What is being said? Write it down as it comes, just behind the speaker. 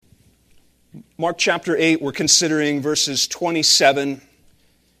Mark chapter 8, we're considering verses 27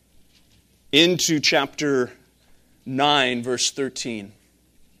 into chapter 9, verse 13.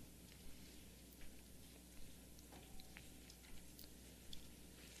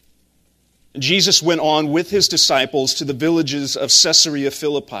 Jesus went on with his disciples to the villages of Caesarea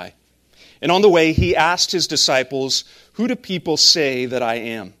Philippi. And on the way, he asked his disciples, "Who do people say that I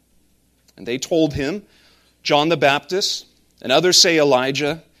am?" And they told him, "John the Baptist, and others say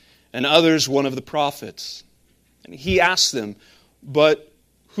Elijah, and others one of the prophets." And he asked them, "But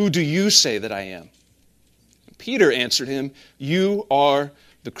who do you say that I am?" And Peter answered him, "You are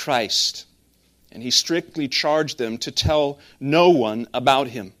the Christ." And he strictly charged them to tell no one about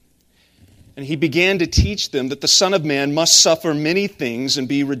him. And he began to teach them that the Son of Man must suffer many things and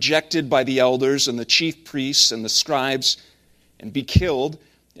be rejected by the elders and the chief priests and the scribes and be killed,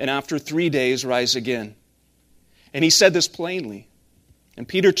 and after 3 days rise again. And he said this plainly. And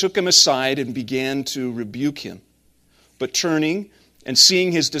Peter took him aside and began to rebuke him. But turning and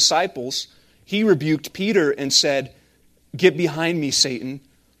seeing his disciples, he rebuked Peter and said, "Get behind me, Satan,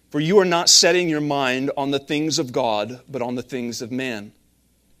 for you are not setting your mind on the things of God, but on the things of man."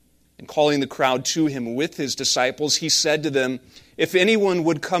 And calling the crowd to him with his disciples, he said to them, "If anyone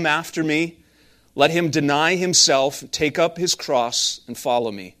would come after me, let him deny himself, take up his cross, and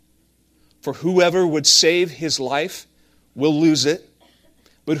follow me. For whoever would save his life will lose it,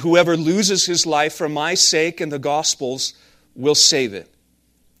 but whoever loses his life for my sake and the gospel's will save it.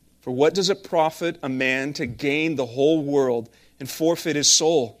 For what does it profit a man to gain the whole world and forfeit his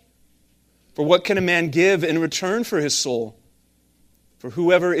soul? For what can a man give in return for his soul? For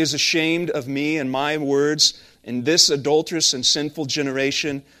whoever is ashamed of me and my words in this adulterous and sinful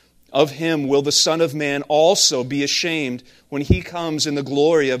generation, of him will the Son of Man also be ashamed when he comes in the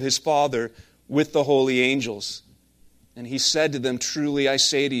glory of his Father with the holy angels." And he said to them, "Truly I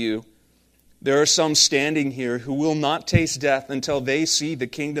say to you, there are some standing here who will not taste death until they see the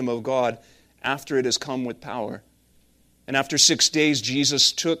kingdom of God after it has come with power." And after 6 days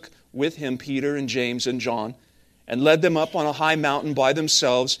Jesus took with him Peter and James and John, and led them up on a high mountain by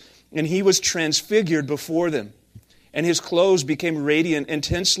themselves, and he was transfigured before them. And his clothes became radiant,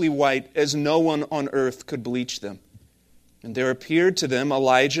 intensely white, as no one on earth could bleach them. And there appeared to them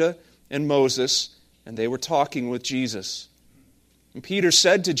Elijah and Moses, and they were talking with Jesus. And Peter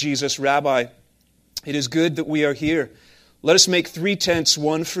said to Jesus, "Rabbi, it is good that we are here. Let us make 3 tents,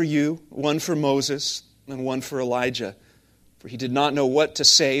 one for you, one for Moses, and one for Elijah." For he did not know what to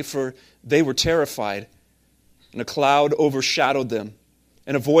say, for they were terrified. And a cloud overshadowed them.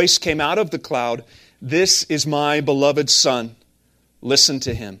 And a voice came out of the cloud, "This is my beloved Son. Listen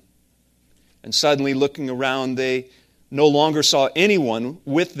to him." And suddenly looking around, they no longer saw anyone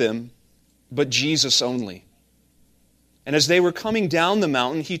with them, but Jesus only. And as they were coming down the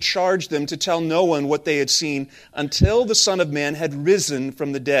mountain, he charged them to tell no one what they had seen until the Son of Man had risen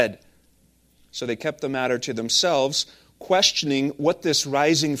from the dead. So they kept the matter to themselves, questioning what this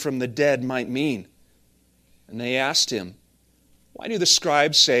rising from the dead might mean. And they asked him, "Why do the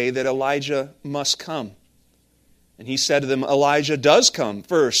scribes say that Elijah must come?" And he said to them, "Elijah does come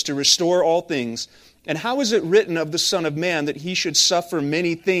first to restore all things. And how is it written of the Son of Man that he should suffer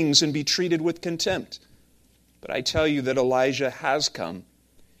many things and be treated with contempt? But I tell you that Elijah has come,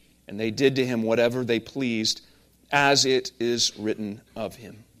 and they did to him whatever they pleased, as it is written of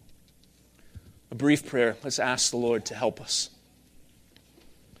him." A brief prayer. Let's ask the Lord to help us.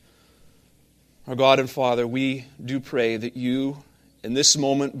 Our God and Father, we do pray that you, in this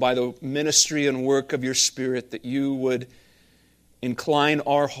moment, by the ministry and work of your Spirit, that you would incline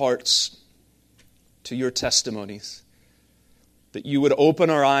our hearts to your testimonies, that you would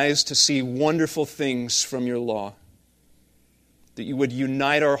open our eyes to see wonderful things from your law, that you would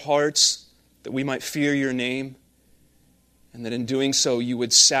unite our hearts that we might fear your name, and that in doing so you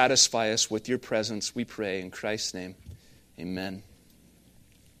would satisfy us with your presence, we pray in Christ's name. Amen.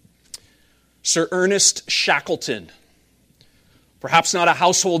 Sir Ernest Shackleton. Perhaps not a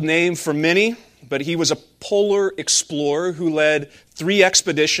household name for many, but he was a polar explorer who led 3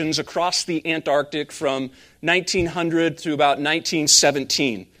 expeditions across the Antarctic from 1900 to about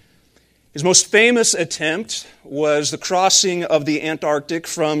 1917. His most famous attempt was the crossing of the Antarctic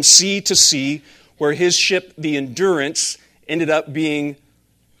from sea to sea, where his ship, the Endurance, ended up being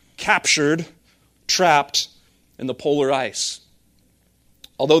captured, trapped in the polar ice.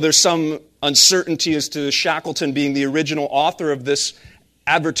 Although there's some uncertainty as to Shackleton being the original author of this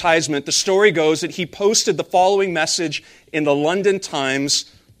advertisement, the story goes that he posted the following message in the London Times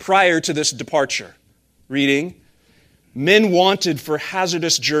prior to this departure, reading, "Men wanted for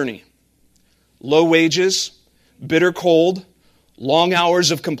hazardous journey, low wages, bitter cold, Long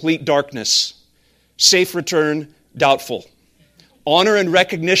hours of complete darkness. Safe return, doubtful. Honor and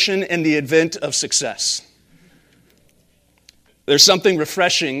recognition in the event of success. There's something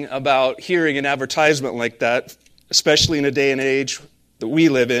refreshing about hearing an advertisement like that, especially in a day and age that we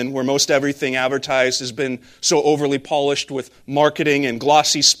live in, where most everything advertised has been so overly polished with marketing and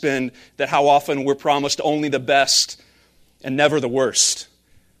glossy spin that how often we're promised only the best and never the worst.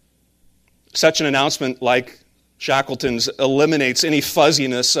 Such an announcement like Shackleton's eliminates any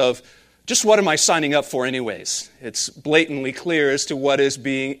fuzziness of just what am I signing up for anyways? It's blatantly clear as to what is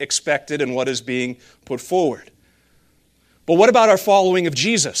being expected and what is being put forward. But what about our following of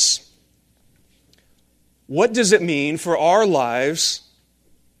Jesus? What does it mean for our lives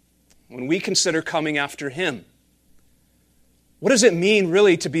when we consider coming after Him? What does it mean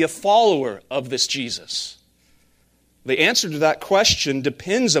really to be a follower of this Jesus? The answer to that question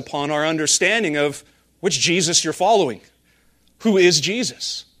depends upon our understanding of which Jesus you're following. Who is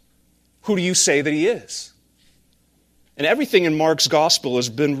Jesus? Who do you say that He is? And everything in Mark's gospel has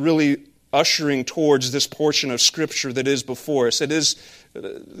been really ushering towards this portion of Scripture that is before us. It is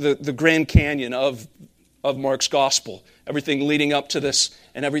the Grand Canyon of Mark's gospel. Everything leading up to this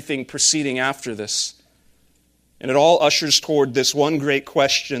and everything proceeding after this. And it all ushers toward this one great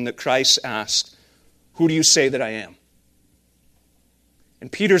question that Christ asked: who do you say that I am?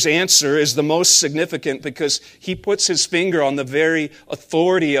 And Peter's answer is the most significant because he puts his finger on the very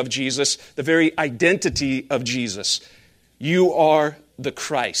authority of Jesus, the very identity of Jesus. You are the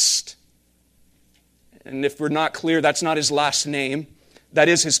Christ. And if we're not clear, that's not his last name. That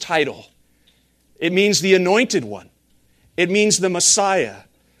is his title. It means the anointed one. It means the Messiah.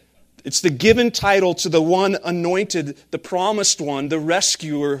 It's the given title to the one anointed, the promised one, the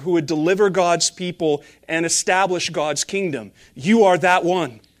rescuer who would deliver God's people and establish God's kingdom. You are that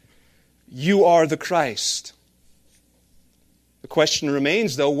one. You are the Christ. The question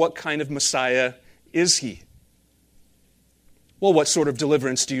remains, though, what kind of Messiah is He? Well, what sort of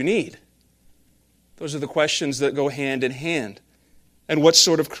deliverance do you need? Those are the questions that go hand in hand. And what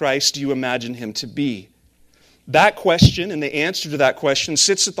sort of Christ do you imagine Him to be? That question and the answer to that question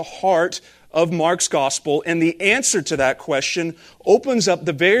sits at the heart of Mark's gospel, and the answer to that question opens up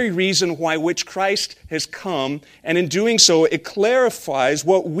the very reason why which Christ has come, and in doing so, it clarifies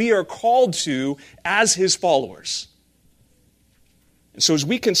what we are called to as His followers. And so as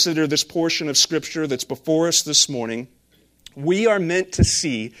we consider this portion of Scripture that's before us this morning, we are meant to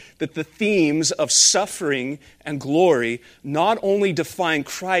see that the themes of suffering and glory not only define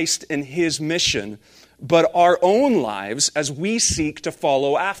Christ and His mission, but our own lives as we seek to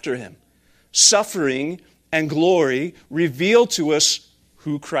follow after Him. Suffering and glory reveal to us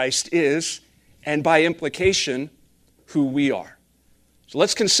who Christ is, and by implication, who we are. So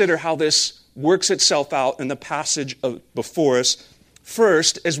let's consider how this works itself out in the passage before us.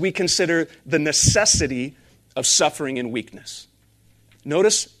 First, as we consider the necessity of suffering and weakness.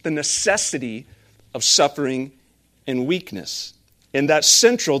 Notice the necessity of suffering and weakness. And that's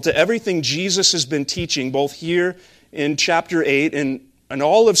central to everything Jesus has been teaching, both here in chapter 8 and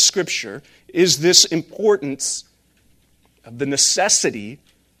all of Scripture, is this importance of the necessity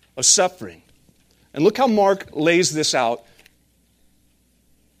of suffering. And look how Mark lays this out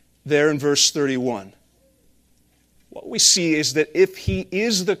there in verse 31. What we see is that if He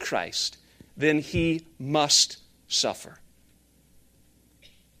is the Christ, then He must suffer.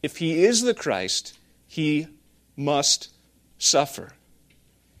 If He is the Christ, He must suffer.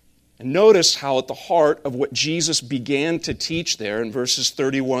 And notice how at the heart of what Jesus began to teach there in verses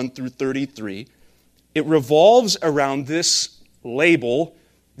 31 through 33, it revolves around this label,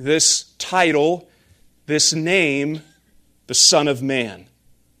 this title, this name, the Son of Man.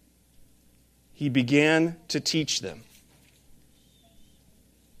 He began to teach them.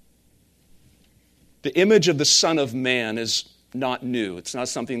 The image of the Son of Man is not new. It's not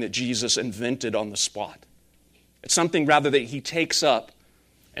something that Jesus invented on the spot. It's something rather that He takes up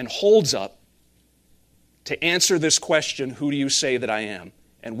and holds up to answer this question, who do you say that I am?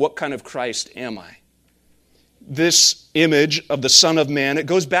 And what kind of Christ am I? This image of the Son of Man, it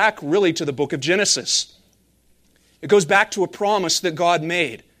goes back really to the book of Genesis. It goes back to a promise that God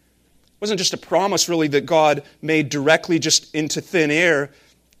made. It wasn't just a promise really that God made directly just into thin air,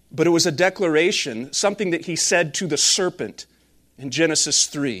 but it was a declaration, something that He said to the serpent in Genesis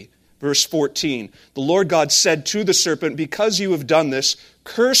 3, verse 14. The Lord God said to the serpent, because you have done this,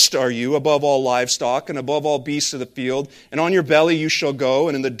 cursed are you above all livestock and above all beasts of the field, and on your belly you shall go,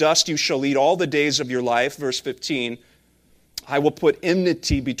 and in the dust you shall eat all the days of your life. Verse 15, I will put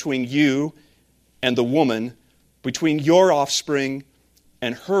enmity between you and the woman, between your offspring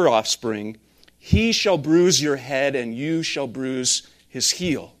and her offspring. He shall bruise your head, and you shall bruise his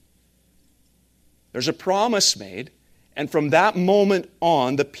heel. There's a promise made, and from that moment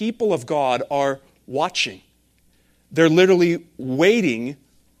on, the people of God are watching. They're literally waiting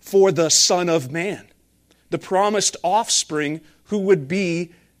for the Son of Man, the promised offspring who would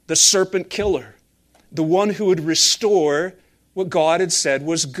be the serpent killer, the one who would restore what God had said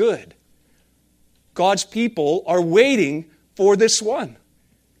was good. God's people are waiting for this one,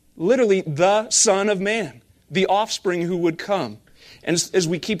 literally the Son of Man, the offspring who would come. And as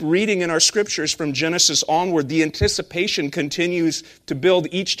we keep reading in our scriptures from Genesis onward, the anticipation continues to build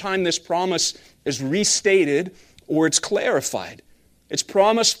each time this promise is restated or it's clarified. It's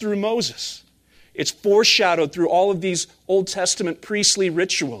promised through Moses. It's foreshadowed through all of these Old Testament priestly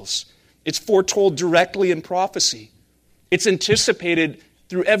rituals. It's foretold directly in prophecy. It's anticipated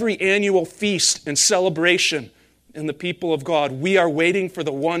through every annual feast and celebration in the people of God. We are waiting for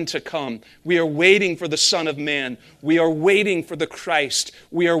the one to come. We are waiting for the Son of Man. We are waiting for the Christ.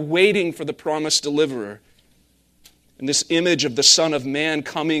 We are waiting for the promised deliverer. And this image of the Son of Man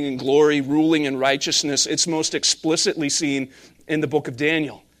coming in glory, ruling in righteousness, it's most explicitly seen in the book of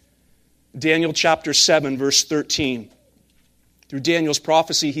Daniel. Daniel chapter 7, verse 13. Through Daniel's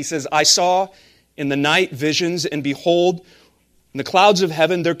prophecy, he says, I saw in the night visions, and behold, in the clouds of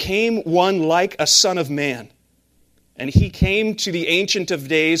heaven there came one like a son of man. And he came to the Ancient of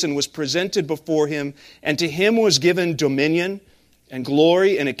Days and was presented before him, and to him was given dominion and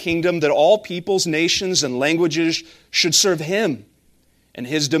glory and a kingdom that all peoples, nations, and languages should serve him. And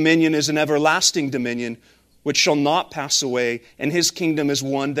his dominion is an everlasting dominion which shall not pass away, and his kingdom is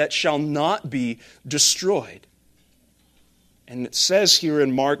one that shall not be destroyed. And it says here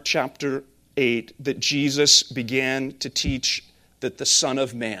in Mark chapter 8 that Jesus began to teach that the Son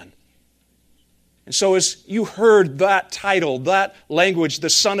of Man. And so as you heard that title, that language, the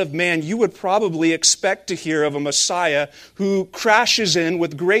Son of Man, you would probably expect to hear of a Messiah who crashes in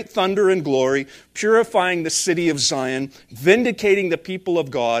with great thunder and glory, purifying the city of Zion, vindicating the people of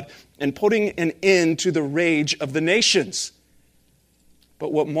God, and putting an end to the rage of the nations.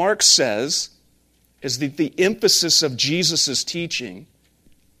 But what Mark says is that the emphasis of Jesus' teaching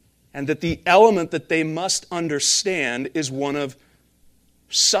and that the element that they must understand is one of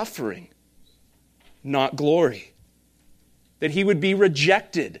suffering, not glory. That he would be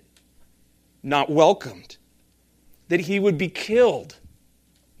rejected, not welcomed. That he would be killed,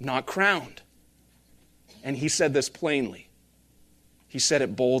 not crowned. And he said this plainly. He said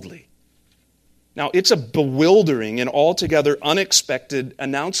it boldly. Now, it's a bewildering and altogether unexpected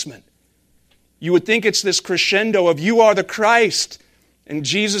announcement. You would think it's this crescendo of, you are the Christ. And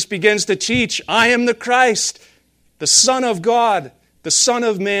Jesus begins to teach, I am the Christ, the Son of God, the Son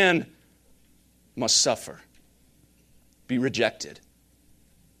of Man, must suffer, be rejected,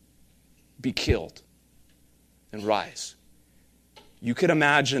 be killed, and rise. You could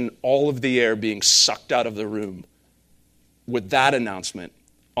imagine all of the air being sucked out of the room with that announcement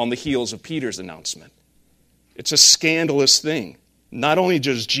on the heels of Peter's announcement. It's a scandalous thing. Not only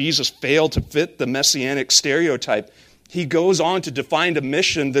does Jesus fail to fit the messianic stereotype, he goes on to define a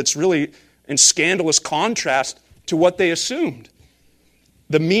mission that's really in scandalous contrast to what they assumed.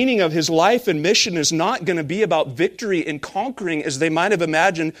 The meaning of his life and mission is not going to be about victory and conquering as they might have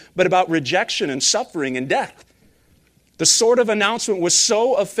imagined, but about rejection and suffering and death. The sort of announcement was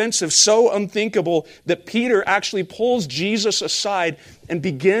so offensive, so unthinkable, that Peter actually pulls Jesus aside and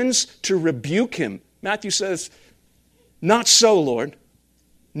begins to rebuke him. Matthew says, not so, Lord.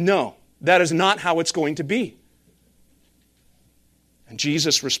 No, that is not how it's going to be. And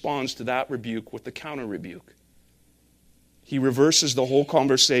Jesus responds to that rebuke with the counter rebuke. He reverses the whole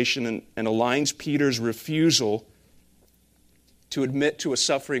conversation and aligns Peter's refusal to admit to a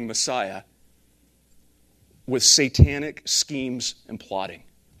suffering Messiah with satanic schemes and plotting.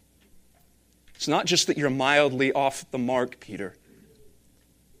 It's not just that you're mildly off the mark, Peter.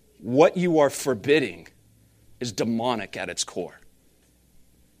 What you are forbidding is demonic at its core.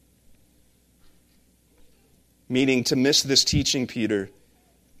 Meaning, to miss this teaching, Peter,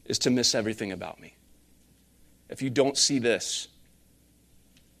 is to miss everything about me. If you don't see this,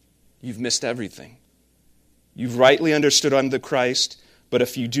 you've missed everything. You've rightly understood I'm the Christ, but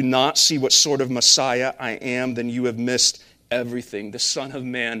if you do not see what sort of Messiah I am, then you have missed everything. The Son of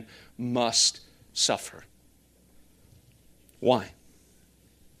Man must suffer. Why?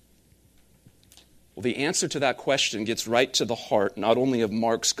 Well, the answer to that question gets right to the heart, not only of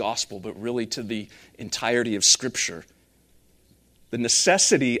Mark's gospel, but really to the entirety of Scripture. The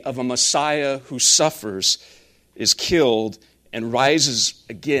necessity of a Messiah who suffers, is killed, and rises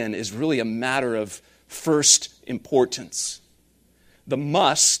again is really a matter of first importance. the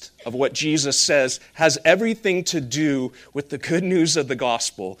must of what Jesus says has everything to do with the good news of the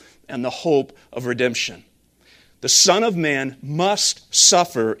gospel and the hope of redemption. The Son of Man must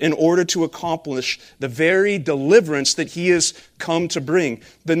suffer in order to accomplish the very deliverance that he has come to bring.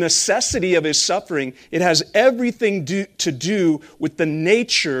 The necessity of his suffering, it has everything to do with the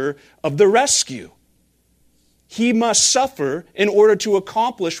nature of the rescue. He must suffer in order to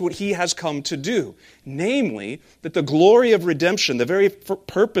accomplish what he has come to do. Namely, that the glory of redemption, the very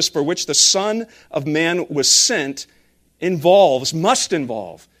purpose for which the Son of Man was sent, must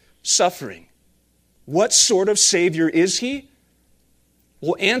involve suffering. What sort of Savior is he?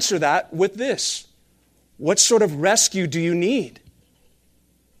 We'll answer that with this. What sort of rescue do you need?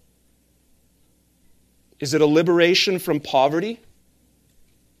 Is it a liberation from poverty?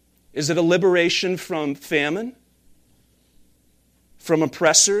 Is it a liberation from famine? From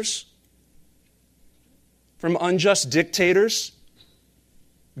oppressors? From unjust dictators?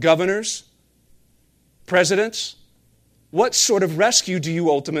 Governors? Presidents? What sort of rescue do you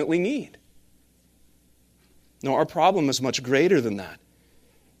ultimately need? No, our problem is much greater than that.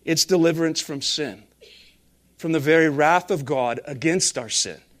 It's deliverance from sin, from the very wrath of God against our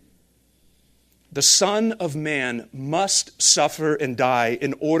sin. The Son of Man must suffer and die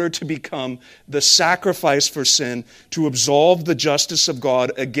in order to become the sacrifice for sin, to absolve the justice of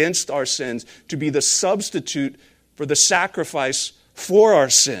God against our sins, to be the substitute for the sacrifice for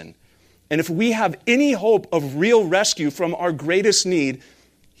our sin. And if we have any hope of real rescue from our greatest need,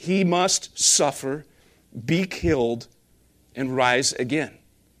 he must suffer, be killed, and rise again.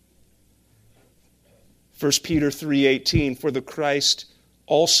 1 Peter 3:18, for the Christ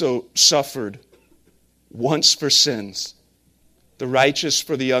also suffered once for sins, the righteous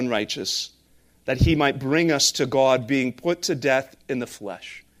for the unrighteous, that he might bring us to God, being put to death in the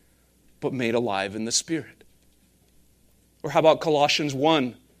flesh, but made alive in the Spirit. Or how about Colossians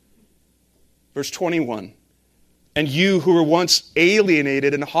 1, verse 21? And you who were once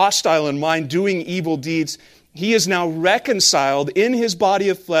alienated and hostile in mind, doing evil deeds, he is now reconciled in his body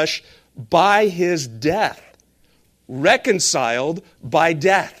of flesh by his death. Reconciled by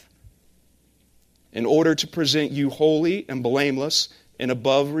death, in order to present you holy and blameless and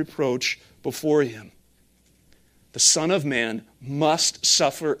above reproach before him. The Son of Man must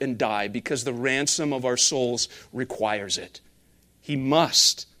suffer and die because the ransom of our souls requires it. He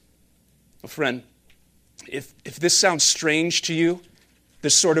must. Oh, friend, if this sounds strange to you,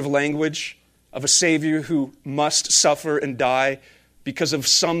 this sort of language of a Savior who must suffer and die because of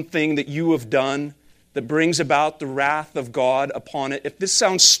something that you have done that brings about the wrath of God upon it, if this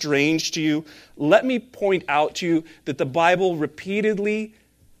sounds strange to you, let me point out to you that the Bible repeatedly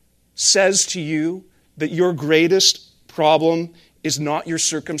says to you that your greatest problem is not your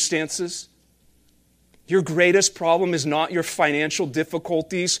circumstances. Your greatest problem is not your financial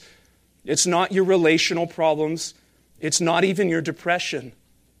difficulties. It's not your relational problems. It's not even your depression.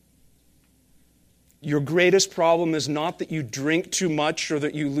 Your greatest problem is not that you drink too much or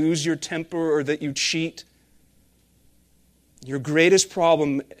that you lose your temper or that you cheat. Your greatest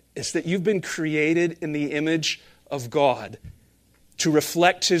problem is that you've been created in the image of God to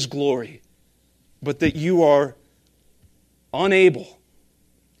reflect his glory, but that you are unable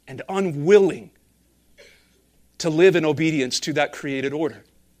and unwilling to live in obedience to that created order.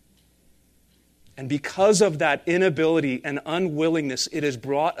 And because of that inability and unwillingness, it has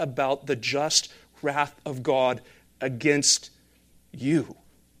brought about the just wrath of God against you.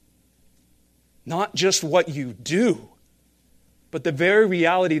 Not just what you do, but the very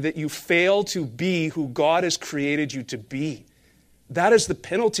reality that you fail to be who God has created you to be. That is the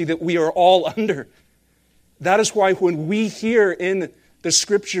penalty that we are all under. That is why when we hear in the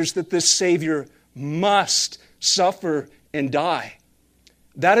Scriptures that this Savior must suffer and die,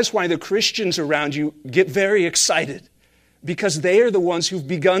 that is why the Christians around you get very excited, because they are the ones who've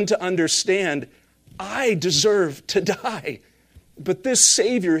begun to understand, I deserve to die. But this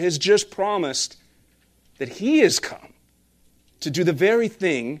Savior has just promised that he has come to do the very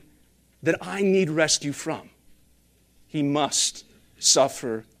thing that I need rescue from. He must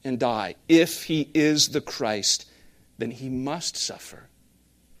suffer and die. If he is the Christ, then he must suffer.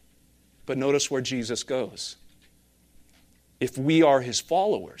 But notice where Jesus goes. If we are his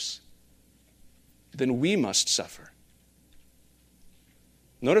followers, then we must suffer.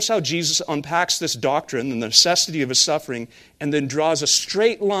 Notice how Jesus unpacks this doctrine, the necessity of his suffering, and then draws a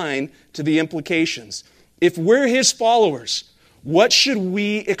straight line to the implications. If we're his followers, what should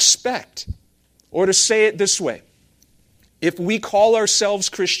we expect? Or to say it this way, if we call ourselves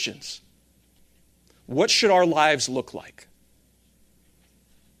Christians, what should our lives look like?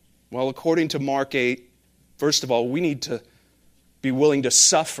 Well, according to Mark 8, first of all, we need to be willing to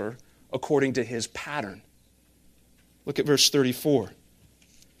suffer according to his pattern. Look at verse 34.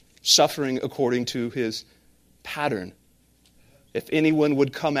 Suffering according to his pattern. If anyone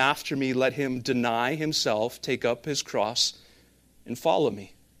would come after me, let him deny himself, take up his cross, and follow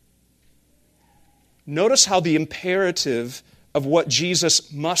me. Notice how the imperative of what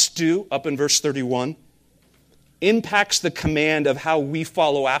Jesus must do, up in verse 31, impacts the command of how we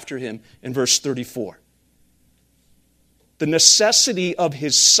follow after him in verse 34. The necessity of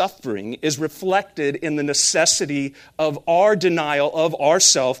his suffering is reflected in the necessity of our denial of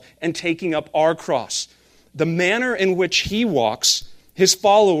ourself and taking up our cross. The manner in which he walks, his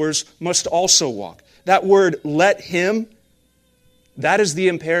followers must also walk. That word, let him, that is the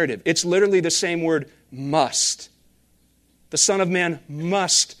imperative. It's literally the same word, must. The Son of Man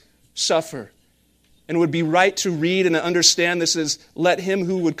must suffer. And it would be right to read and understand this as, let him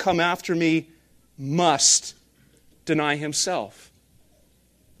who would come after me must deny himself.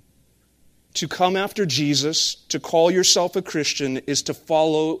 To come after Jesus, to call yourself a Christian, is to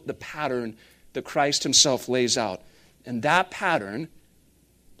follow the pattern that Christ himself lays out. And that pattern,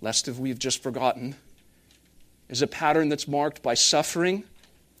 lest if we've just forgotten, is a pattern that's marked by suffering,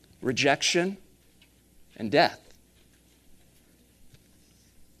 rejection, and death.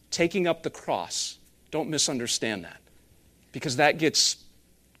 Taking up the cross, don't misunderstand that, because that gets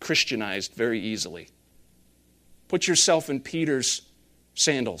Christianized very easily. Put yourself in Peter's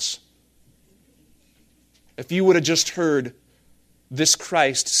sandals. If you would have just heard this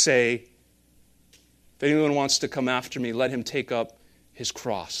Christ say, if anyone wants to come after me, let him take up his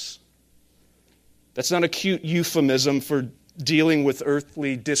cross. That's not a cute euphemism for dealing with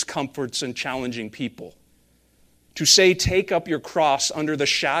earthly discomforts and challenging people. To say take up your cross under the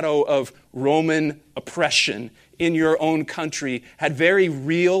shadow of Roman oppression in your own country had very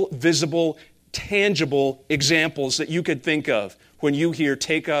real, visible, tangible examples that you could think of when you hear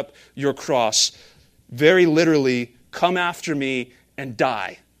take up your cross. Very literally, come after me and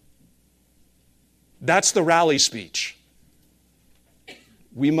die. That's the rally speech.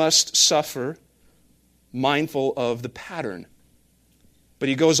 We must suffer mindful of the pattern. But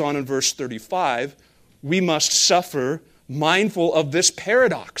he goes on in verse 35, we must suffer mindful of this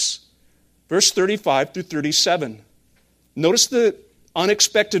paradox. Verse 35 through 37. Notice the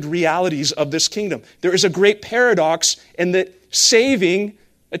unexpected realities of this kingdom. There is a great paradox in that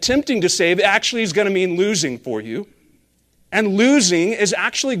attempting to save, actually is going to mean losing for you. And losing is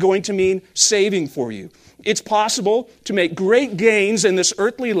actually going to mean saving for you. It's possible to make great gains in this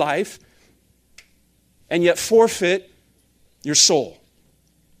earthly life and yet forfeit your soul.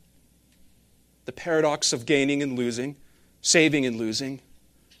 The paradox of gaining and losing, saving and losing,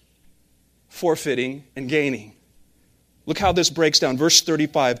 forfeiting and gaining. Look how this breaks down. Verse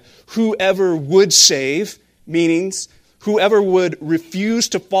 35, whoever would save, means whoever would refuse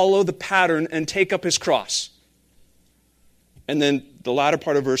to follow the pattern and take up his cross. And then the latter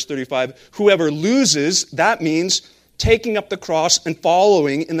part of verse 35, whoever loses, that means taking up the cross and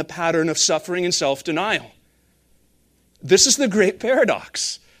following in the pattern of suffering and self-denial. This is the great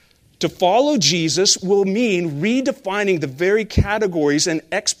paradox. To follow Jesus will mean redefining the very categories and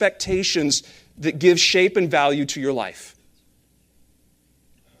expectations that give shape and value to your life.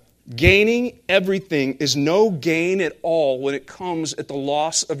 Gaining everything is no gain at all when it comes at the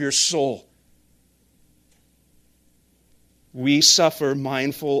loss of your soul. We suffer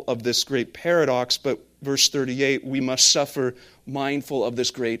mindful of this great paradox, but verse 38, we must suffer mindful of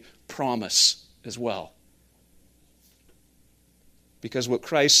this great promise as well. Because what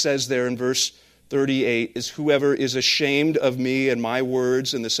Christ says there in verse 38 is, whoever is ashamed of me and my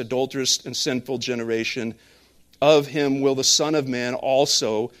words in this adulterous and sinful generation, of him will the Son of Man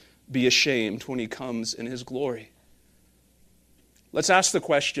also be ashamed when he comes in his glory. Let's ask the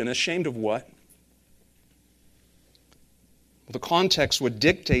question, ashamed of what? The context would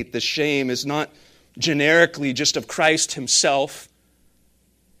dictate the shame is not generically just of Christ himself,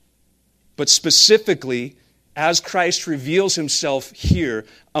 but specifically as Christ reveals himself here,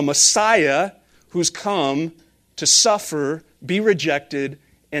 a Messiah who's come to suffer, be rejected,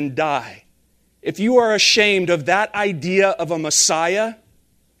 and die. If you are ashamed of that idea of a Messiah,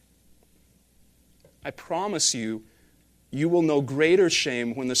 I promise you, you will know greater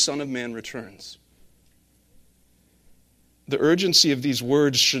shame when the Son of Man returns. The urgency of these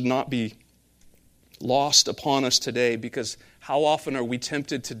words should not be lost upon us today, because how often are we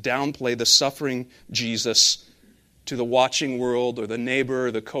tempted to downplay the suffering Jesus to the watching world or the neighbor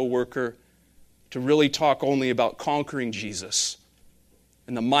or the coworker, to really talk only about conquering Jesus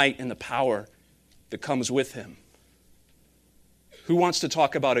and the might and the power that comes with him. Who wants to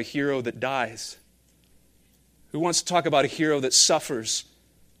talk about a hero that dies? Who wants to talk about a hero that suffers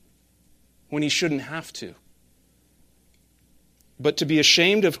when he shouldn't have to? But to be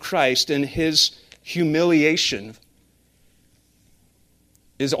ashamed of Christ and his humiliation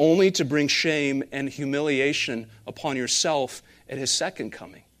is only to bring shame and humiliation upon yourself at his second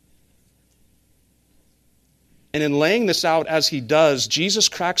coming. And in laying this out as he does, Jesus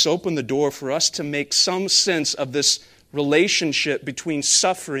cracks open the door for us to make some sense of this relationship between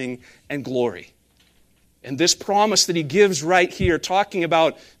suffering and glory. And this promise that he gives right here, talking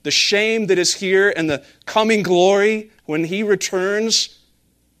about the shame that is here and the coming glory when he returns,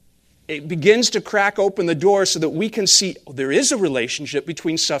 it begins to crack open the door so that we can see there is a relationship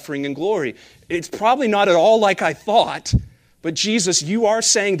between suffering and glory. It's probably not at all like I thought, but Jesus, you are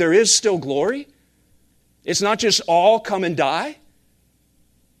saying there is still glory? It's not just all come and die?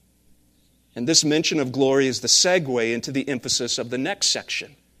 And this mention of glory is the segue into the emphasis of the next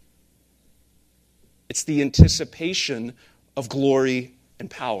section. It's the anticipation of glory and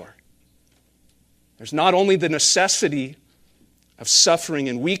power. There's not only the necessity of suffering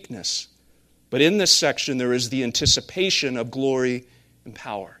and weakness, but in this section there is the anticipation of glory and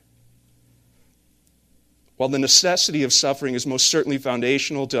power. While the necessity of suffering is most certainly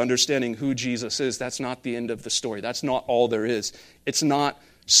foundational to understanding who Jesus is, that's not the end of the story. That's not all there is. It's not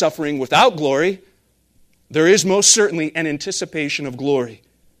suffering without glory. There is most certainly an anticipation of glory.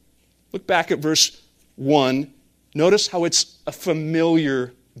 Look back at verse 1. Notice how it's a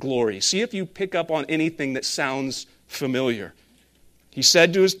familiar glory. See if you pick up on anything that sounds familiar. He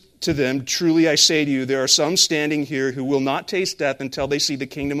said to them, "Truly I say to you, there are some standing here who will not taste death until they see the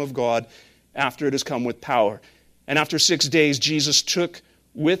kingdom of God after it has come with power." And after 6 days, Jesus took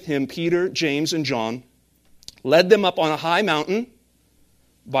with him Peter, James, and John, led them up on a high mountain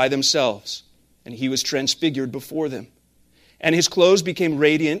by themselves, and he was transfigured before them. And his clothes became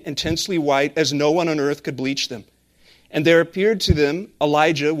radiant, intensely white, as no one on earth could bleach them. And there appeared to them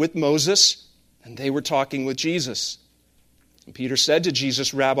Elijah with Moses, and they were talking with Jesus. And Peter said to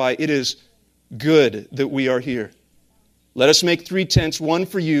Jesus, "Rabbi, it is good that we are here. Let us make 3 tents, one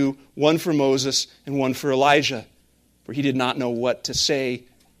for you, one for Moses, and one for Elijah." For he did not know what to say,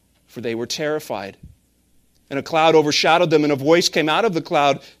 for they were terrified. And a cloud overshadowed them, and a voice came out of the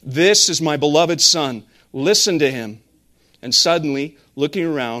cloud, "This is my beloved Son. Listen to him." And suddenly, looking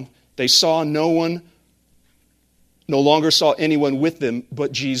around, they saw no longer saw anyone with them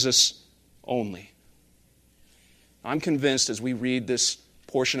but Jesus only. I'm convinced as we read this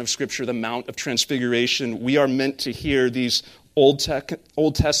portion of Scripture, the Mount of Transfiguration, we are meant to hear these Old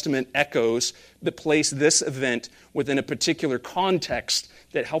Testament echoes that place this event within a particular context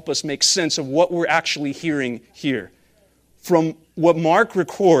that help us make sense of what we're actually hearing here. From what Mark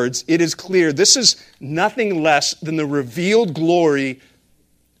records, it is clear this is nothing less than the revealed glory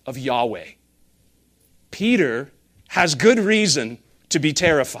of Yahweh. Peter has good reason to be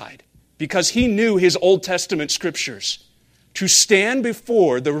terrified because he knew his Old Testament scriptures. To stand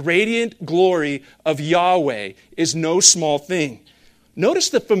before the radiant glory of Yahweh is no small thing. Notice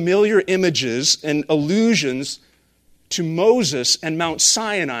the familiar images and allusions to Moses and Mount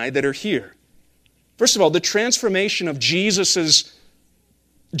Sinai that are here. First of all, the transformation of Jesus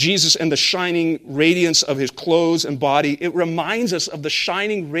and the shining radiance of his clothes and body, it reminds us of the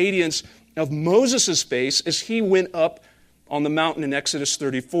shining radiance of Moses' face as he went up on the mountain in Exodus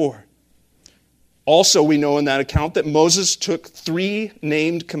 34. Also, we know in that account that Moses took 3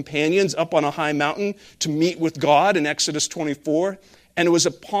 named companions up on a high mountain to meet with God in Exodus 24, and it was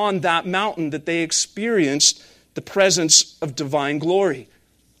upon that mountain that they experienced the presence of divine glory.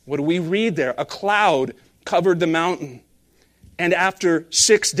 What do we read there? A cloud covered the mountain. And after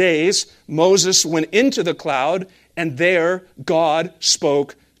 6 days, Moses went into the cloud, and there God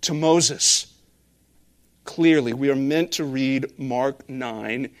spoke to Moses. Clearly, we are meant to read Mark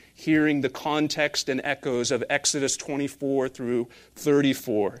 9, hearing the context and echoes of Exodus 24 through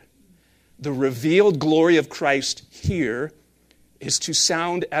 34. The revealed glory of Christ here is to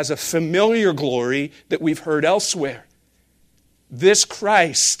sound as a familiar glory that we've heard elsewhere. This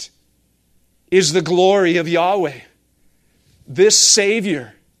Christ is the glory of Yahweh. This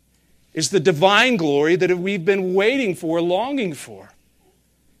Savior is the divine glory that we've been waiting for, longing for.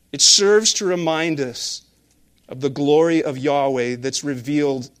 It serves to remind us of the glory of Yahweh that's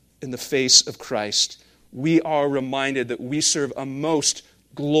revealed in the face of Christ. We are reminded that we serve a most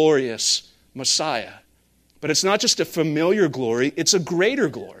glorious Messiah. But it's not just a familiar glory, it's a greater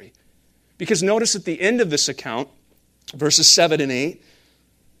glory. Because notice at the end of this account, verses 7 and 8,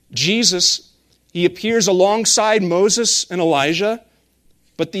 Jesus, he appears alongside Moses and Elijah,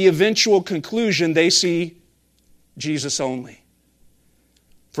 but the eventual conclusion, they see Jesus only.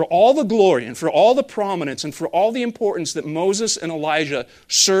 for all the glory and for all the prominence and for all the importance that Moses and Elijah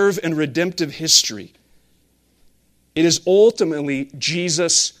serve in redemptive history, it is ultimately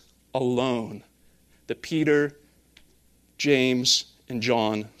Jesus alone that Peter, James, and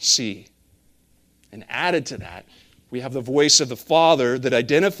John see. And added to that, we have the voice of the Father that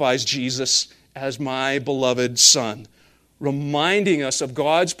identifies Jesus as my beloved Son, reminding us of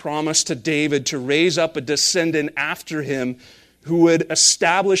God's promise to David to raise up a descendant after him who would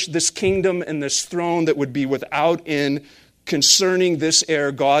establish this kingdom and this throne that would be without end. Concerning this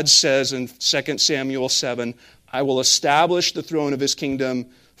heir, God says in 2 Samuel 7, I will establish the throne of his kingdom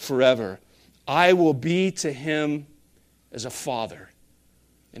forever. I will be to him as a father,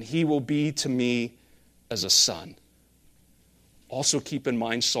 and he will be to me as a son. Also keep in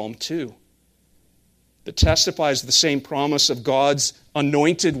mind Psalm 2, that testifies the same promise of God's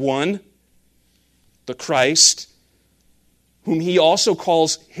anointed one, the Christ, whom he also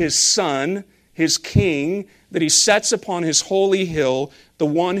calls his son, his king, that he sets upon his holy hill, the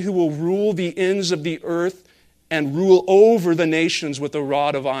one who will rule the ends of the earth and rule over the nations with a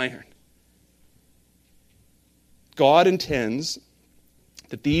rod of iron. God intends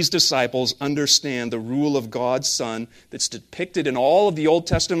that these disciples understand the rule of God's Son that's depicted in all of the Old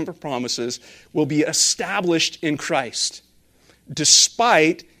Testament promises will be established in Christ,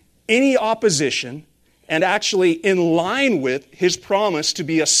 despite any opposition and actually in line with his promise to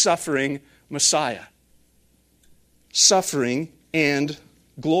be a suffering Messiah. Suffering and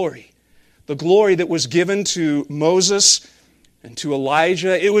glory. The glory that was given to Moses and to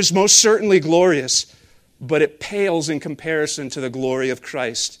Elijah, it was most certainly glorious, but it pales in comparison to the glory of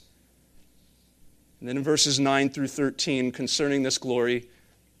Christ. And then in verses 9 through 13, concerning this glory,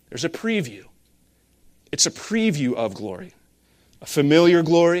 there's a preview. It's a preview of glory. A familiar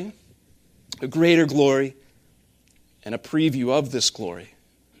glory, a greater glory, and a preview of this glory.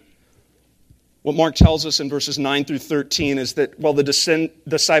 What Mark tells us in verses 9 through 13 is that while the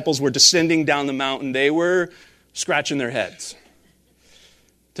disciples were descending down the mountain, they were scratching their heads,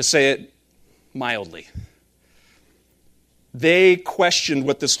 to say it mildly. They questioned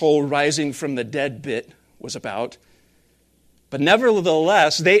what this whole rising from the dead bit was about. But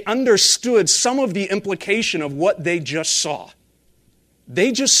nevertheless, they understood some of the implication of what they just saw.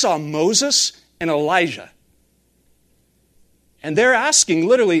 They just saw Moses and Elijah. And they're asking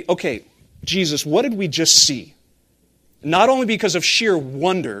literally, okay, Jesus, what did we just see? Not only because of sheer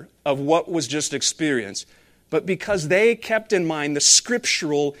wonder of what was just experienced, but because they kept in mind the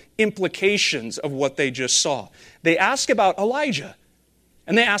scriptural implications of what they just saw. They ask about Elijah,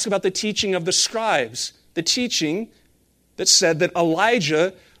 and they ask about the teaching of the scribes, the teaching that said that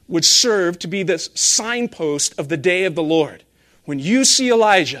Elijah would serve to be the signpost of the day of the Lord. When you see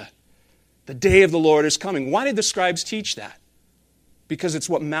Elijah, the day of the Lord is coming. Why did the scribes teach that? Because it's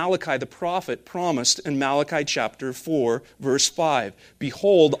what Malachi the prophet promised in Malachi chapter 4, verse 5.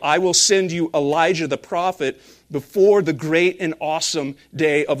 Behold, I will send you Elijah the prophet before the great and awesome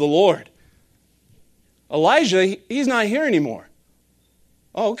day of the Lord. Elijah, he's not here anymore.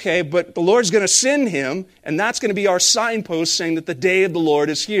 Okay, but the Lord's going to send him, and that's going to be our signpost saying that the day of the Lord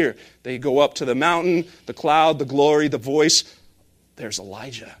is here. They go up to the mountain, the cloud, the glory, the voice. There's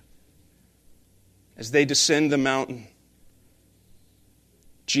Elijah. As they descend the mountain,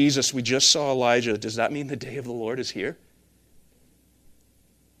 Jesus, we just saw Elijah. Does that mean the day of the Lord is here?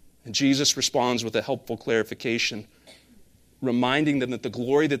 And Jesus responds with a helpful clarification, reminding them that the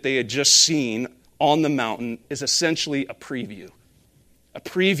glory that they had just seen on the mountain is essentially a preview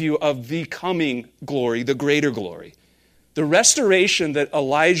of the coming glory, the greater glory. The restoration that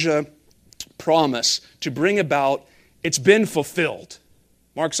Elijah promised to bring about, it's been fulfilled.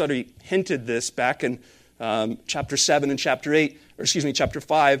 Mark's already hinted this back in chapter 7 and chapter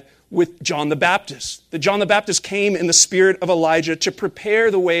 5 with John the Baptist. That John the Baptist came in the spirit of Elijah to prepare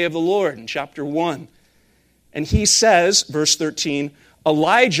the way of the Lord in chapter 1. And he says, verse 13,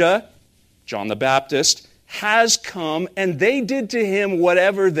 Elijah, John the Baptist, has come, and they did to him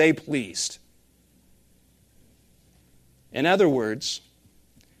whatever they pleased. In other words,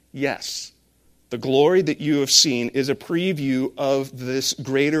 yes, the glory that you have seen is a preview of this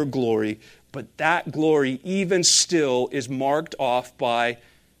greater glory, but that glory even still is marked off by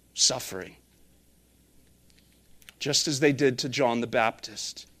suffering. Just as they did to John the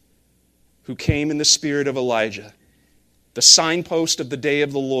Baptist, who came in the spirit of Elijah, the signpost of the day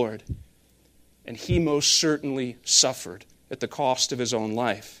of the Lord, and he most certainly suffered at the cost of his own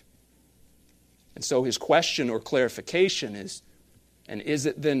life. And so his question or clarification is, and is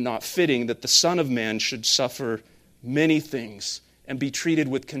it then not fitting that the Son of Man should suffer many things and be treated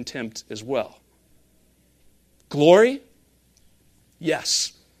with contempt as well? Glory?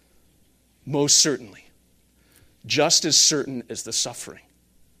 Yes, Most certainly. Just as certain as the suffering.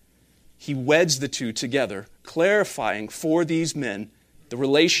 He weds the two together, clarifying for these men the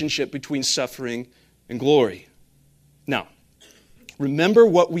relationship between suffering and glory. Now, remember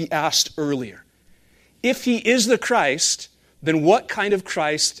what we asked earlier. If he is the Christ, then what kind of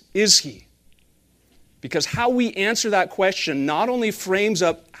Christ is he? Because how we answer that question not only frames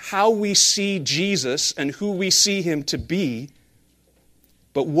up how we see Jesus and who we see him to be,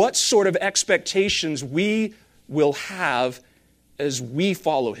 but what sort of expectations we will have as we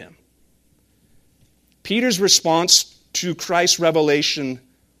follow him. Peter's response to Christ's revelation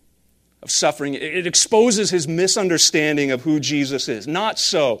of suffering, it exposes his misunderstanding of who Jesus is. Not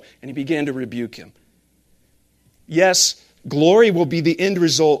so, and he began to rebuke him. Yes, glory will be the end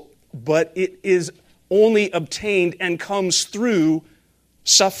result, but it is only obtained and comes through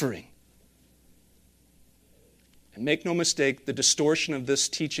suffering. And make no mistake, the distortion of this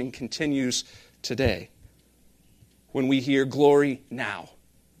teaching continues today. When we hear glory now,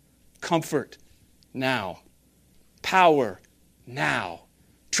 comfort now, power now,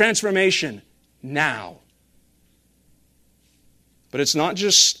 transformation now. But it's not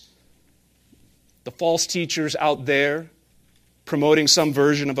just the false teachers out there promoting some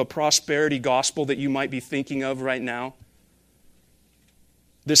version of a prosperity gospel that you might be thinking of right now.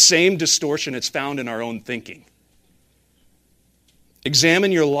 The same distortion is found in our own thinking.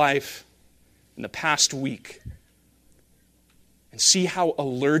 Examine your life in the past week and see how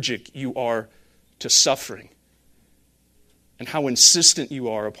allergic you are to suffering and how insistent you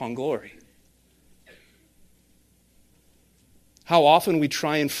are upon glory. How often we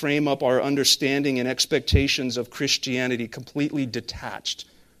try and frame up our understanding and expectations of Christianity completely detached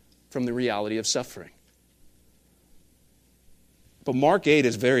from the reality of suffering. But Mark 8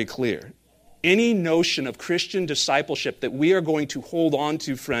 is very clear. Any notion of Christian discipleship that we are going to hold on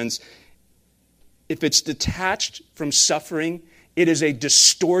to, friends, if it's detached from suffering, it is a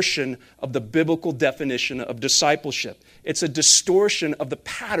distortion of the biblical definition of discipleship. It's a distortion of the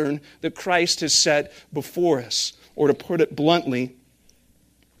pattern that Christ has set before us. Or to put it bluntly,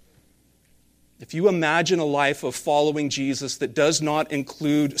 if you imagine a life of following Jesus that does not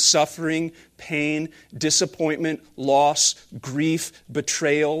include suffering, pain, disappointment, loss, grief,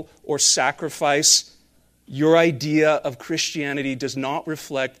 betrayal, or sacrifice, your idea of Christianity does not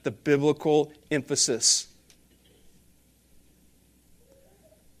reflect the biblical emphasis.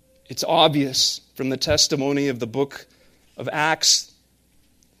 It's obvious from the testimony of the book of Acts.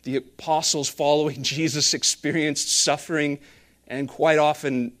 The apostles following Jesus experienced suffering and quite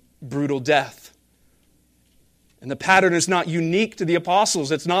often brutal death. And the pattern is not unique to the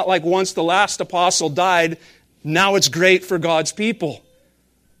apostles. It's not like once the last apostle died, now it's great for God's people.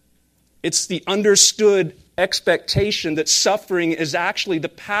 It's the understood expectation that suffering is actually the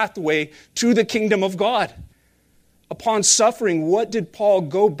pathway to the kingdom of God. Upon suffering, what did Paul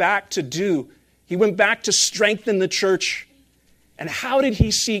go back to do? He went back to strengthen the church. And how did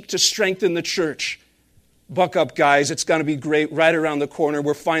he seek to strengthen the church? Buck up, guys. It's going to be great right around the corner.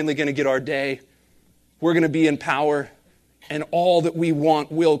 We're finally going to get our day. We're going to be in power. And all that we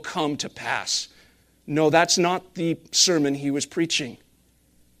want will come to pass. No, that's not the sermon he was preaching.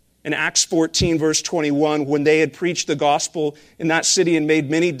 In Acts 14, verse 21, when they had preached the gospel in that city and made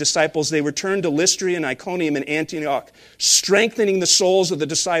many disciples, they returned to Lystra and Iconium and Antioch, strengthening the souls of the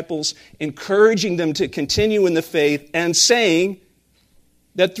disciples, encouraging them to continue in the faith, and saying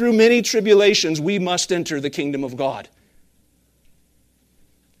that through many tribulations we must enter the kingdom of God.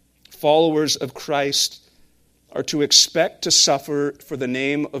 Followers of Christ are to expect to suffer for the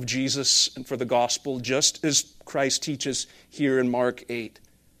name of Jesus and for the gospel, just as Christ teaches here in Mark 8.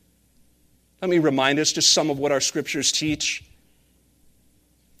 Let me remind us just some of what our scriptures teach.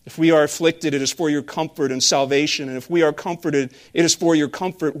 If we are afflicted, it is for your comfort and salvation. And if we are comforted, it is for your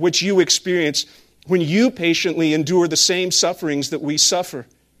comfort, which you experience when you patiently endure the same sufferings that we suffer.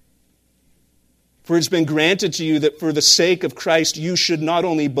 For it's been granted to you that for the sake of Christ you should not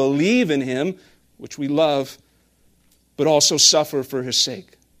only believe in him, which we love, but also suffer for his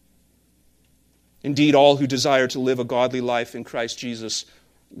sake. Indeed, all who desire to live a godly life in Christ Jesus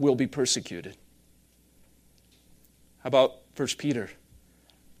will be persecuted. How about 1 Peter?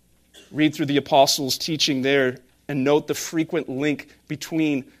 Read through the apostles' teaching there and note the frequent link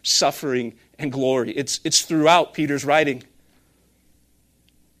between suffering and glory. It's throughout Peter's writing.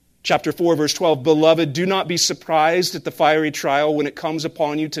 Chapter 4, verse 12, Beloved, do not be surprised at the fiery trial when it comes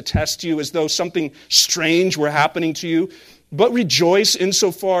upon you to test you as though something strange were happening to you, but rejoice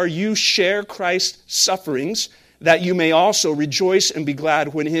insofar you share Christ's sufferings, that you may also rejoice and be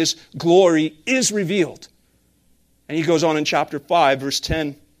glad when his glory is revealed. And he goes on in chapter 5, verse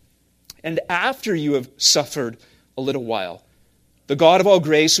 10, and after you have suffered a little while, the God of all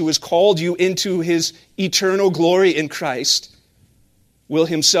grace, who has called you into his eternal glory in Christ, will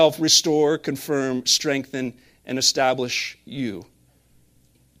himself restore, confirm, strengthen, and establish you.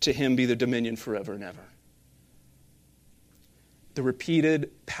 To him be the dominion forever and ever. The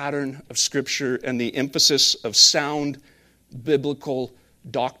repeated pattern of Scripture and the emphasis of sound biblical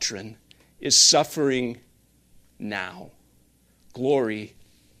doctrine is suffering now, glory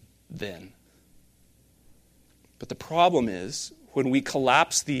then. But the problem is, when we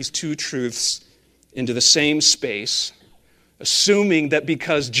collapse these two truths into the same space, assuming that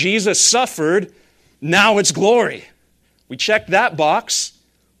because Jesus suffered, now it's glory. We check that box,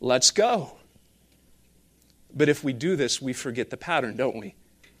 let's go. But if we do this, we forget the pattern, don't we?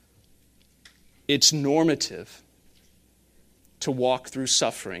 It's normative to walk through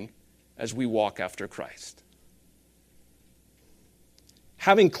suffering as we walk after Christ.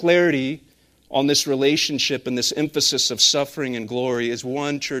 Having clarity on this relationship and this emphasis of suffering and glory is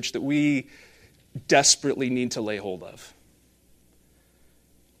one, church, that we desperately need to lay hold of.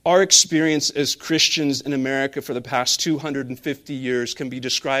 Our experience as Christians in America for the past 250 years can be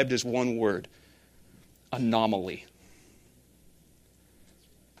described as one word: anomaly.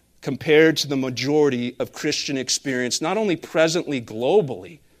 Compared to the majority of Christian experience, not only presently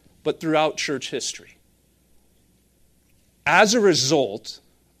globally, but throughout church history. As a result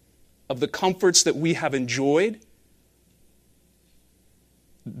of the comforts that we have enjoyed,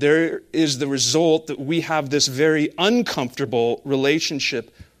 there is the result that we have this very uncomfortable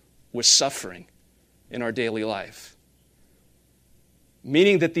relationship with suffering in our daily life.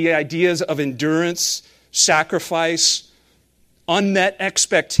 Meaning that the ideas of endurance, sacrifice, unmet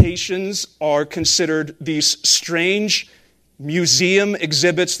expectations are considered these strange museum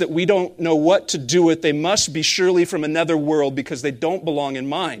exhibits that we don't know what to do with. They must be surely from another world because they don't belong in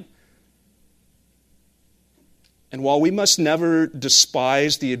mine. And while we must never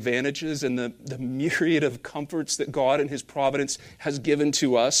despise the advantages and the myriad of comforts that God in his providence has given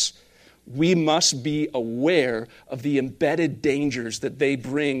to us, we must be aware of the embedded dangers that they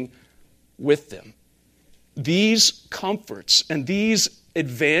bring with them. These comforts and these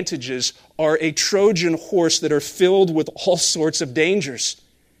advantages are a Trojan horse that are filled with all sorts of dangers.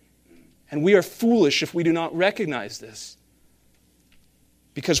 And we are foolish if we do not recognize this.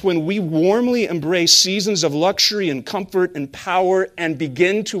 Because when we warmly embrace seasons of luxury and comfort and power and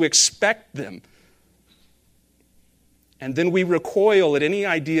begin to expect them, and then we recoil at any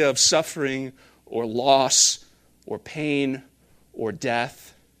idea of suffering or loss or pain or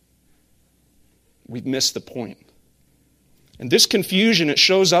death, we've missed the point. And this confusion, it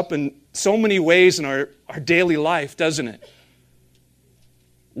shows up in so many ways in our daily life, doesn't it?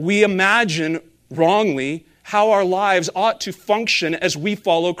 We imagine wrongly how our lives ought to function as we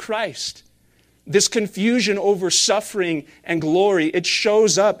follow Christ. This confusion over suffering and glory, it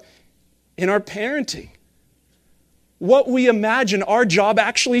shows up in our parenting. What we imagine our job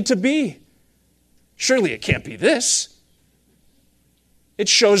actually to be. Surely it can't be this. It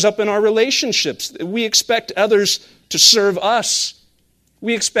shows up in our relationships. We expect others to serve us.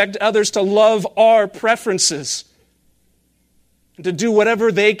 We expect others to love our preferences and to do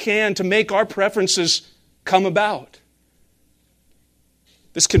whatever they can to make our preferences come about.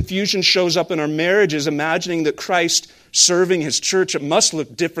 This confusion shows up in our marriages, imagining that Christ serving his church, it must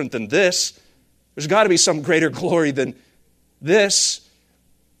look different than this. There's got to be some greater glory than this.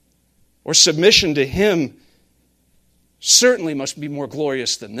 Or submission to him certainly must be more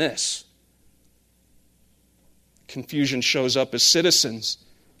glorious than this. Confusion shows up as citizens,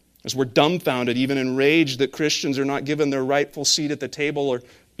 as we're dumbfounded, even enraged that Christians are not given their rightful seat at the table or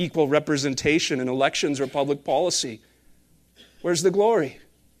equal representation in elections or public policy. Where's the glory?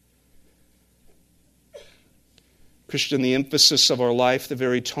 Christian, the emphasis of our life, the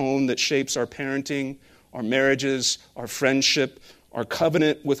very tone that shapes our parenting, our marriages, our friendship, our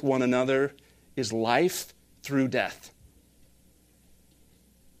covenant with one another is life through death.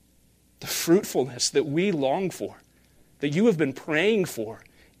 The fruitfulness that we long for, that you have been praying for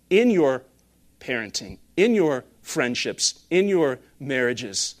in your parenting, in your friendships, in your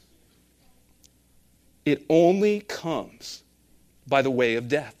marriages, it only comes by the way of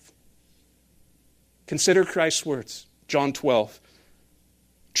death. Consider Christ's words, John 12.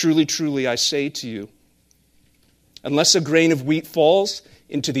 Truly, truly, I say to you, unless a grain of wheat falls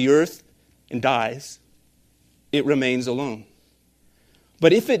into the earth and dies, it remains alone.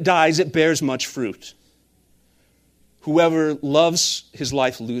 But if it dies, it bears much fruit. Whoever loves his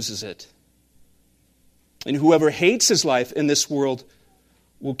life loses it. And whoever hates his life in this world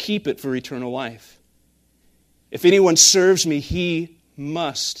will keep it for eternal life. If anyone serves me, he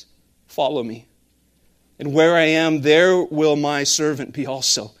must follow me. And where I am, there will my servant be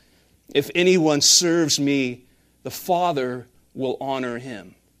also. If anyone serves me, the Father will honor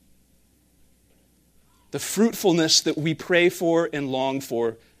him. The fruitfulness that we pray for and long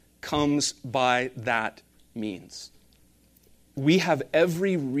for comes by that means. We have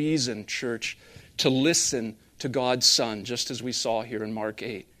every reason, church, to listen to God's Son, just as we saw here in Mark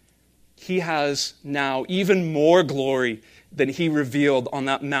 8. He has now even more glory than he revealed on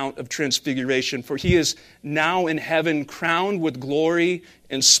that Mount of Transfiguration, for he is now in heaven, crowned with glory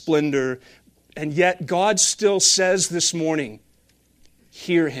and splendor. And yet God still says this morning,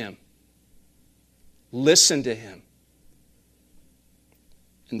 hear him. Listen to him.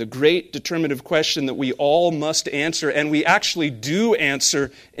 And the great determinative question that we all must answer, and we actually do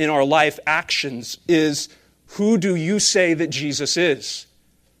answer in our life actions, is, who do you say that Jesus is?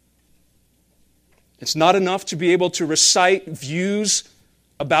 It's not enough to be able to recite views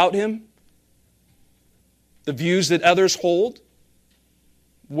about him, the views that others hold,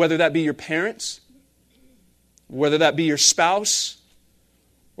 whether that be your parents, whether that be your spouse,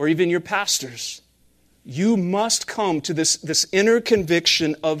 or even your pastors. You must come to this inner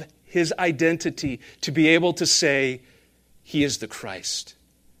conviction of his identity to be able to say, he is the Christ.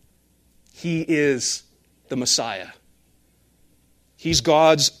 He is the Messiah. He's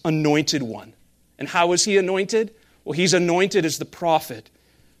God's anointed one. And how is he anointed? Well, he's anointed as the prophet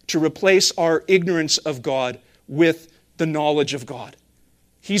to replace our ignorance of God with the knowledge of God.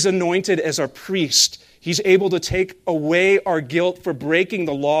 He's anointed as our priest. He's able to take away our guilt for breaking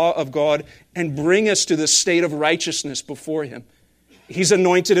the law of God and bring us to the state of righteousness before him. He's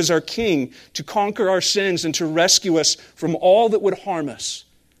anointed as our king to conquer our sins and to rescue us from all that would harm us.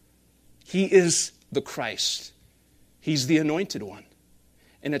 He is the Christ. He's the anointed one.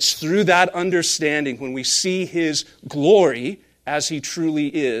 And it's through that understanding, when we see his glory as he truly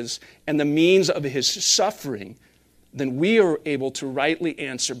is and the means of his suffering, then we are able to rightly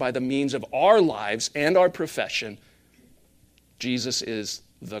answer by the means of our lives and our profession, Jesus is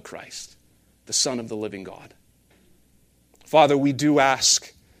the Christ, the Son of the living God. Father, we do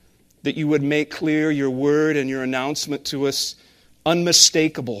ask that you would make clear your word and your announcement to us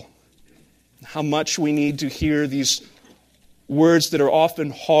unmistakable. How much we need to hear these words that are often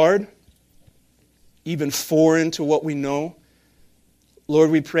hard, even foreign to what we know.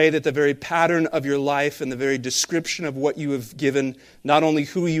 Lord, we pray that the very pattern of your life and the very description of what you have given, not only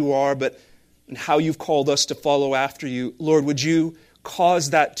who you are, but how you've called us to follow after you, Lord, would you cause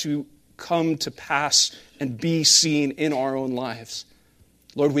that to come to pass and be seen in our own lives.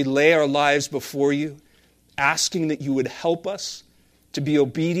 Lord, we lay our lives before you, asking that you would help us to be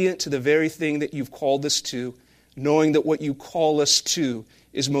obedient to the very thing that you've called us to, knowing that what you call us to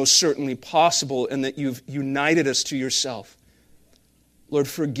is most certainly possible and that you've united us to yourself. Lord,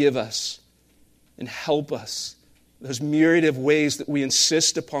 forgive us and help us. Those myriad of ways that we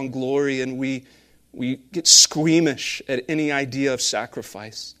insist upon glory and we get squeamish at any idea of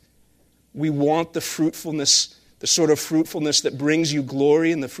sacrifice. We want the fruitfulness, the sort of fruitfulness that brings you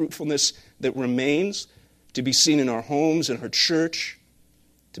glory and the fruitfulness that remains to be seen in our homes, in our church,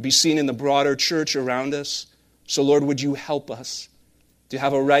 to be seen in the broader church around us. So, Lord, would you help us to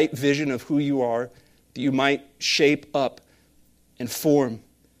have a right vision of who you are, that you might shape up and form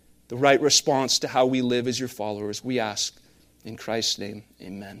the right response to how we live as your followers. We ask in Christ's name,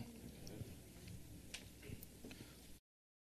 amen.